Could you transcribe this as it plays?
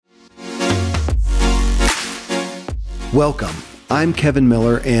Welcome. I'm Kevin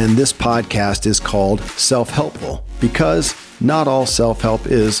Miller, and this podcast is called Self-Helpful because not all self-help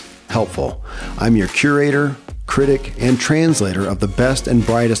is helpful. I'm your curator, critic, and translator of the best and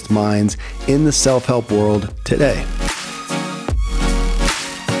brightest minds in the self-help world today.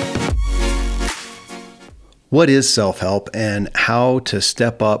 What is self-help and how to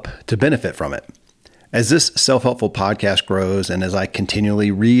step up to benefit from it? As this self-helpful podcast grows and as I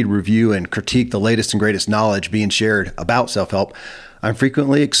continually read, review, and critique the latest and greatest knowledge being shared about self-help, I'm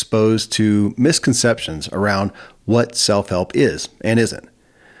frequently exposed to misconceptions around what self-help is and isn't.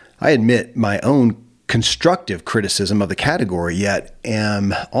 I admit my own constructive criticism of the category, yet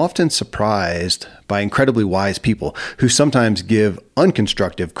am often surprised by incredibly wise people who sometimes give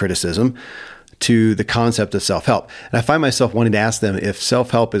unconstructive criticism to the concept of self-help. And I find myself wanting to ask them, if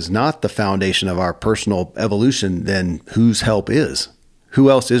self-help is not the foundation of our personal evolution, then whose help is? Who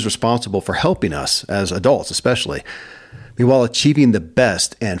else is responsible for helping us as adults, especially? I mean, while achieving the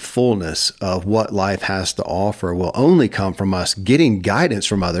best and fullness of what life has to offer will only come from us getting guidance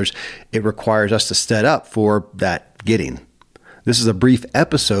from others, it requires us to step up for that getting. This is a brief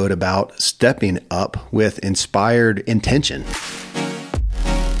episode about stepping up with inspired intention.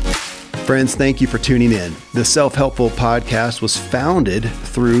 Friends, thank you for tuning in. The Self-Helpful podcast was founded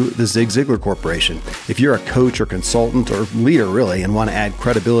through the Zig Ziglar Corporation. If you're a coach or consultant or leader really and want to add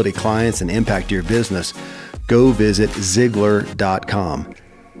credibility, clients, and impact to your business, go visit Ziglar.com.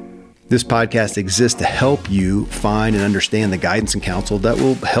 This podcast exists to help you find and understand the guidance and counsel that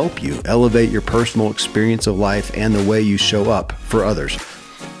will help you elevate your personal experience of life and the way you show up for others.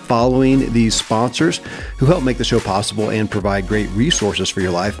 Following these sponsors who help make the show possible and provide great resources for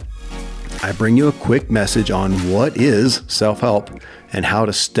your life, I bring you a quick message on what is self-help and how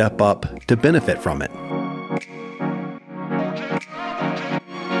to step up to benefit from it.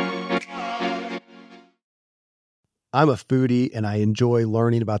 I'm a foodie and I enjoy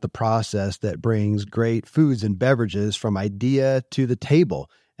learning about the process that brings great foods and beverages from idea to the table.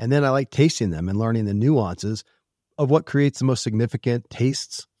 And then I like tasting them and learning the nuances of what creates the most significant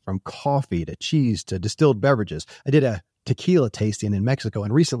tastes, from coffee to cheese to distilled beverages. I did a tequila tasting in Mexico,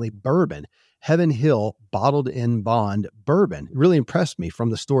 and recently bourbon. Heaven Hill Bottled in Bond bourbon really impressed me from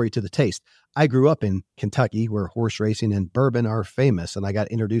the story to the taste. I grew up in Kentucky where horse racing and bourbon are famous, and I got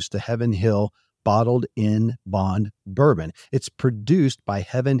introduced to Heaven Hill Bottled in Bond bourbon. It's produced by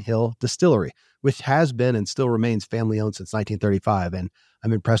Heaven Hill Distillery, which has been and still remains family-owned since 1935, and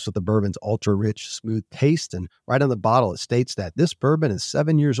I'm impressed with the bourbon's ultra-rich, smooth taste, and right on the bottle it states that this bourbon is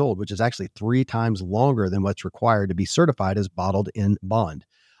 7 years old, which is actually 3 times longer than what's required to be certified as bottled in bond.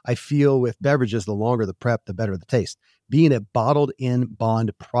 I feel with beverages, the longer the prep, the better the taste. Being a bottled in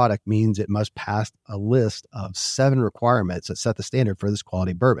bond product means it must pass a list of 7 requirements that set the standard for this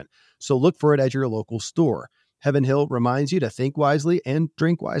quality bourbon. So look for it at your local store. Heaven Hill reminds you to think wisely and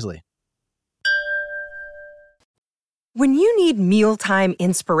drink wisely. When you need mealtime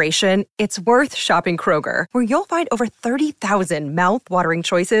inspiration, it's worth shopping Kroger, where you'll find over 30,000 mouth-watering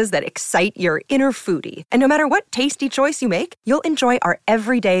choices that excite your inner foodie. And no matter what tasty choice you make, you'll enjoy our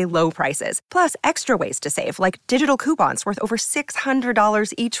everyday low prices, plus extra ways to save, like digital coupons worth over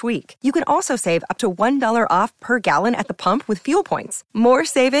 $600 each week. You can also save up to $1 off per gallon at the pump with fuel points. More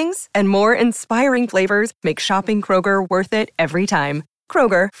savings and more inspiring flavors make shopping Kroger worth it every time.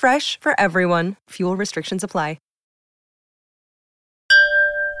 Kroger, fresh for everyone. Fuel restrictions apply.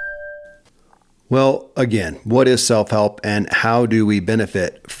 Well, again, what is self-help and how do we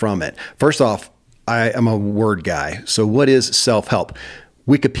benefit from it? First off, I am a word guy. So what is self-help?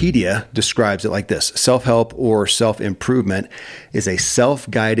 Wikipedia describes it like this. Self-help or self-improvement is a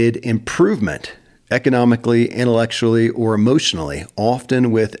self-guided improvement, economically, intellectually, or emotionally,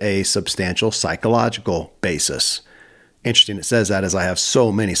 often with a substantial psychological basis. Interesting it says that, as I have so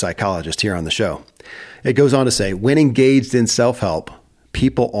many psychologists here on the show. It goes on to say, when engaged in self-help,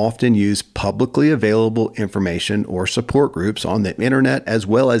 people often use publicly available information or support groups on the internet as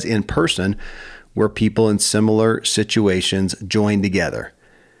well as in person where people in similar situations join together.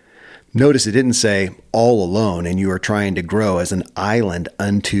 Notice it didn't say all alone and you are trying to grow as an island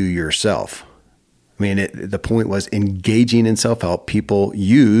unto yourself. I mean, the point was engaging in self-help. People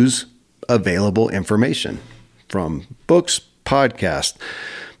use available information from books, podcasts,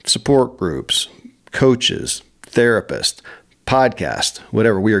 support groups, coaches, therapists, podcast,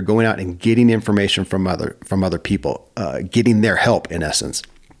 whatever. We are going out and getting information from other people, getting their help in essence.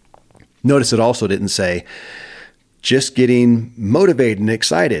 Notice it also didn't say just getting motivated and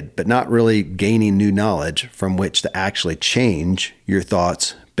excited, but not really gaining new knowledge from which to actually change your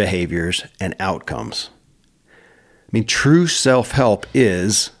thoughts, behaviors, and outcomes. I mean, true self-help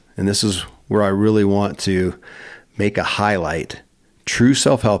is, and this is where I really want to make a highlight. True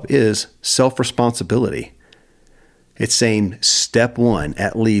self-help is self-responsibility. It's saying step one,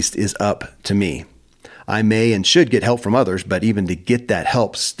 at least, is up to me. I may and should get help from others, but even to get that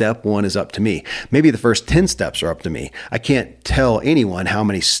help, step one is up to me. Maybe the first 10 steps are up to me. I can't tell anyone how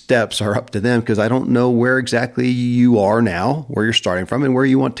many steps are up to them because I don't know where exactly you are now, where you're starting from, and where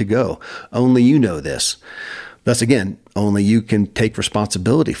you want to go. Only you know this. Thus, again, only you can take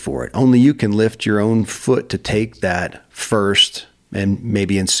responsibility for it. Only you can lift your own foot to take that first and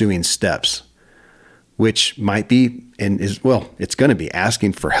maybe ensuing steps, which might be and is, well, it's going to be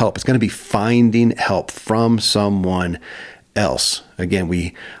asking for help. It's going to be finding help from someone else. Again,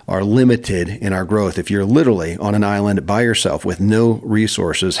 we are limited in our growth. If you're literally on an island by yourself with no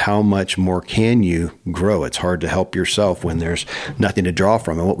resources, how much more can you grow? It's hard to help yourself when there's nothing to draw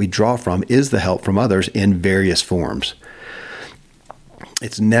from. And what we draw from is the help from others in various forms.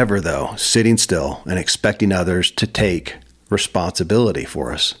 It's never, though, sitting still and expecting others to take responsibility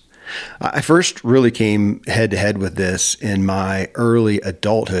for us. I first really came head to head with this in my early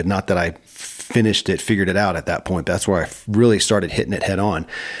adulthood. Not that I figured it out at that point. That's where I really started hitting it head on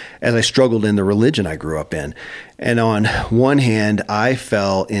as I struggled in the religion I grew up in. And on one hand, I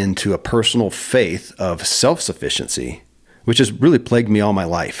fell into a personal faith of self-sufficiency, which has really plagued me all my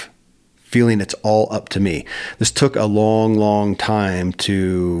life, feeling it's all up to me. This took a long, long time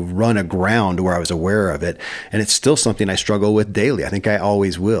to run aground where I was aware of it. And it's still something I struggle with daily. I think I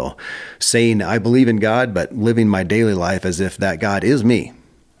always will. Saying I believe in God, but living my daily life as if that God is me,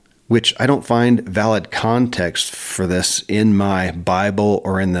 which I don't find valid context for this in my Bible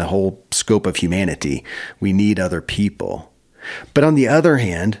or in the whole scope of humanity. We need other people. But on the other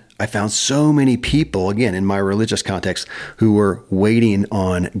hand, I found so many people, again, in my religious context, who were waiting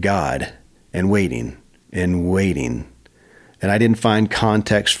on God and waiting and waiting. And I didn't find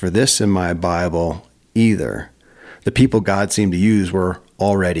context for this in my Bible either. The people God seemed to use were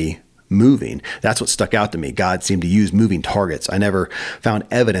already moving. That's what stuck out to me. God seemed to use moving targets. I never found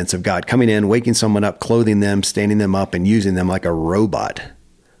evidence of God coming in, waking someone up, clothing them, standing them up, and using them like a robot,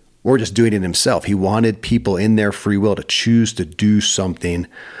 or just doing it himself. He wanted people in their free will to choose to do something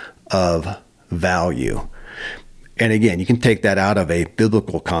of value. And again, you can take that out of a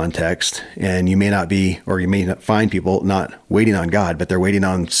biblical context, and you may not find people not waiting on God, but they're waiting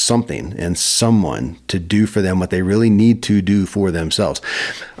on something and someone to do for them what they really need to do for themselves.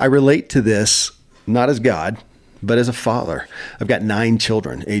 I relate to this not as God, but as a father. I've got 9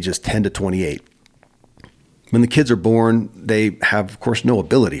 children, ages 10 to 28. When the kids are born, they have, of course, no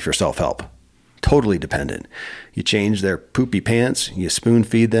ability for self-help. Totally dependent. You change their poopy pants, you spoon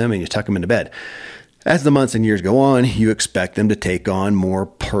feed them, and you tuck them into bed. As the months and years go on, you expect them to take on more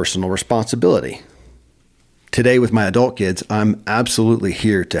personal responsibility. Today, with my adult kids, I'm absolutely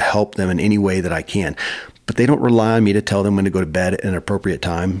here to help them in any way that I can. But they don't rely on me to tell them when to go to bed at an appropriate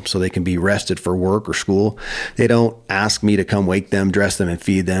time so they can be rested for work or school. They don't ask me to come wake them, dress them, and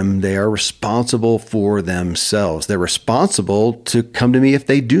feed them. They are responsible for themselves. They're responsible to come to me if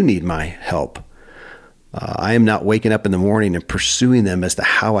they do need my help. I am not waking up in the morning and pursuing them as to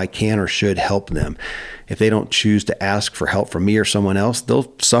how I can or should help them. If they don't choose to ask for help from me or someone else,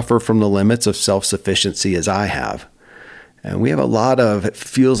 they'll suffer from the limits of self-sufficiency as I have. And we have a lot of, it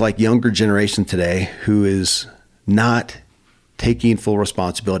feels like, younger generation today who is not taking full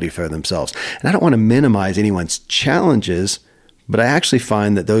responsibility for themselves. And I don't want to minimize anyone's challenges, but I actually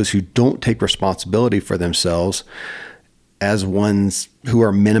find that those who don't take responsibility for themselves as ones who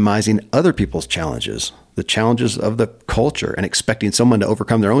are minimizing other people's challenges, the challenges of the culture, and expecting someone to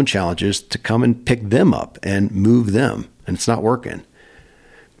overcome their own challenges to come and pick them up and move them. And it's not working.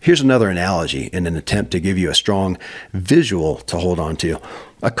 Here's another analogy in an attempt to give you a strong visual to hold on to.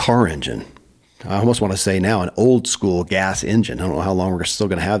 A car engine. I almost want to say now an old school gas engine. I don't know how long we're still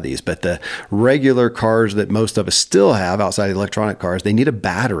going to have these, but the regular cars that most of us still have outside of electronic cars, they need a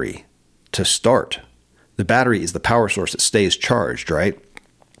battery to start. The battery is the power source that stays charged, right?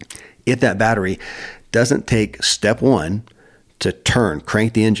 If that battery doesn't take step one to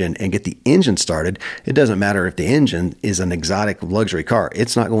crank the engine and get the engine started, it doesn't matter if the engine is an exotic luxury car.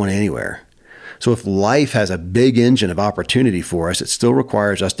 It's not going anywhere. So if life has a big engine of opportunity for us, it still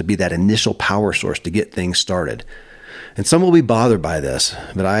requires us to be that initial power source to get things started. And some will be bothered by this,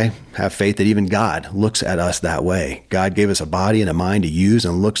 but I have faith that even God looks at us that way. God gave us a body and a mind to use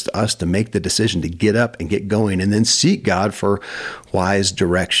and looks to us to make the decision to get up and get going and then seek God for wise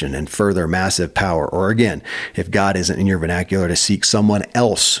direction and further massive power. Or again, if God isn't in your vernacular, to seek someone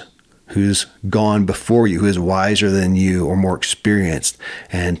else who's gone before you, who is wiser than you or more experienced,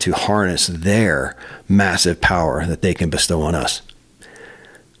 and to harness their massive power that they can bestow on us.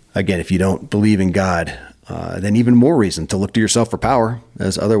 Again, if you don't believe in God, then even more reason to look to yourself for power,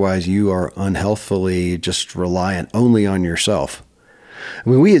 as otherwise you are unhealthfully just reliant only on yourself. I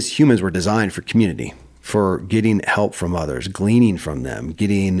mean, we as humans were designed for community, for getting help from others, gleaning from them,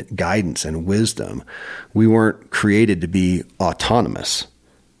 getting guidance and wisdom. We weren't created to be autonomous.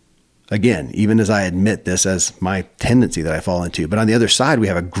 Again, even as I admit this as my tendency that I fall into, but on the other side, we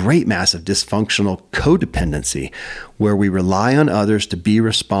have a great massive dysfunctional codependency where we rely on others to be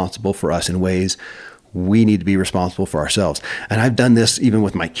responsible for us in ways we need to be responsible for ourselves. And I've done this even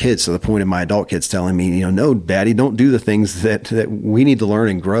with my kids, to the point of my adult kids telling me, no, Daddy, don't do the things that we need to learn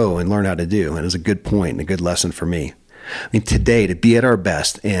and grow and learn how to do. And it was a good point and a good lesson for me. I mean, today, to be at our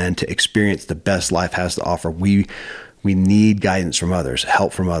best and to experience the best life has to offer, we need guidance from others,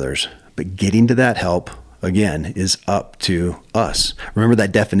 help from others. But getting to that help, again, is up to us. Remember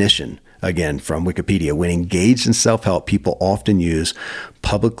that definition, again, from Wikipedia. When engaged in self-help, people often use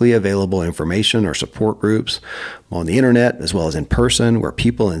publicly available information or support groups on the internet, as well as in person, where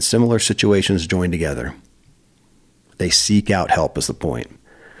people in similar situations join together. They seek out help is the point.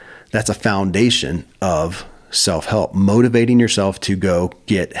 That's a foundation of self-help, motivating yourself to go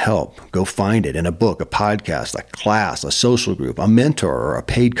get help, go find it in a book, a podcast, a class, a social group, a mentor, or a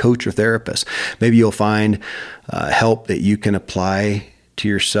paid coach or therapist. Maybe you'll find help that you can apply to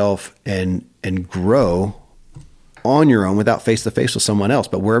yourself and grow on your own without face-to-face with someone else.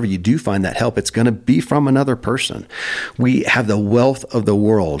 But wherever you do find that help, it's going to be from another person. We have the wealth of the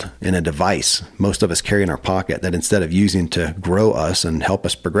world in a device most of us carry in our pocket that instead of using to grow us and help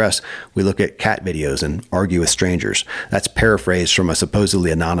us progress, we look at cat videos and argue with strangers. That's paraphrased from a supposedly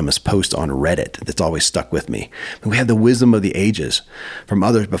anonymous post on Reddit that's always stuck with me. We have the wisdom of the ages from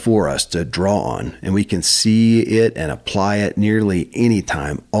others before us to draw on, and we can see it and apply it nearly any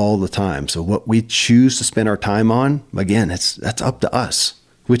time, all the time. So what we choose to spend our time on, again, that's up to us,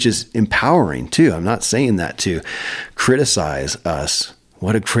 which is empowering too. I'm not saying that to criticize us.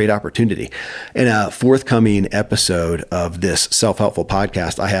 What a great opportunity. In a forthcoming episode of this self-helpful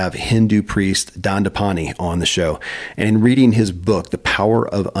podcast, I have Hindu priest Dandapani on the show. And in reading his book, The Power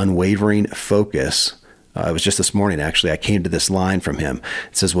of Unwavering Focus, it was just this morning, actually, I came to this line from him.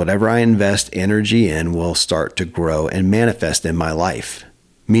 It says, whatever I invest energy in will start to grow and manifest in my life.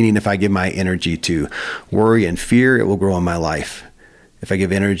 Meaning if I give my energy to worry and fear, it will grow in my life. If I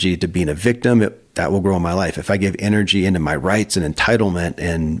give energy to being a victim, that will grow in my life. If I give energy into my rights and entitlement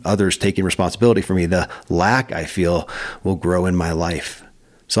and others taking responsibility for me, the lack I feel will grow in my life.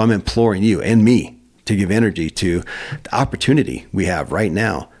 So I'm imploring you and me to give energy to the opportunity we have right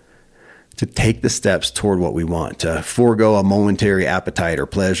now to take the steps toward what we want, to forego a momentary appetite or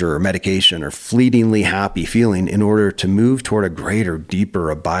pleasure or medication or fleetingly happy feeling in order to move toward a greater, deeper,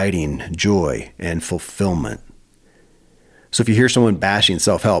 abiding joy and fulfillment. So if you hear someone bashing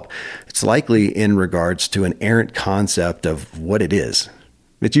self-help, it's likely in regards to an errant concept of what it is.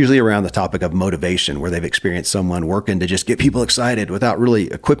 It's usually around the topic of motivation, where they've experienced someone working to just get people excited without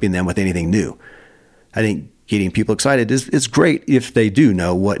really equipping them with anything new. I think getting people excited is great if they do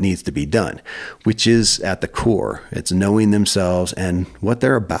know what needs to be done, which is at the core. It's knowing themselves and what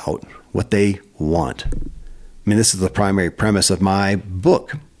they're about, what they want. I mean, this is the primary premise of my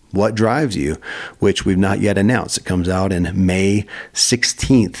book, What Drives You, which we've not yet announced. It comes out in May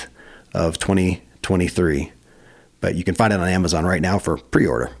 16th of 2023, but you can find it on Amazon right now for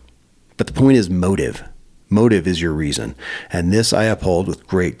pre-order. But the point is motive. Motive is your reason. And this I uphold with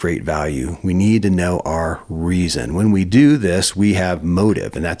great, great value. We need to know our reason. When we do this, we have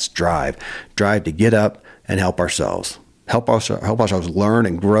motive, and that's drive. Drive to get up and help ourselves. Help ourselves learn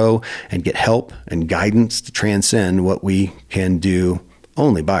and grow and get help and guidance to transcend what we can do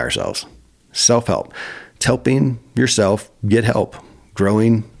only by ourselves. Self-help. It's helping yourself get help,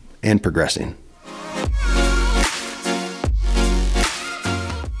 growing and progressing.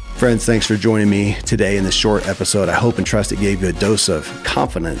 Friends, thanks for joining me today in this short episode. I hope and trust it gave you a dose of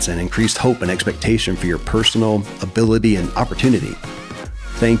confidence and increased hope and expectation for your personal ability and opportunity.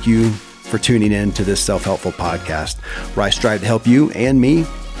 Thank you for tuning in to this self-helpful podcast, where I strive to help you and me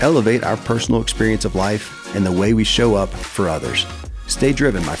elevate our personal experience of life and the way we show up for others. Stay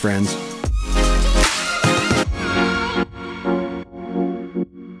driven, my friends.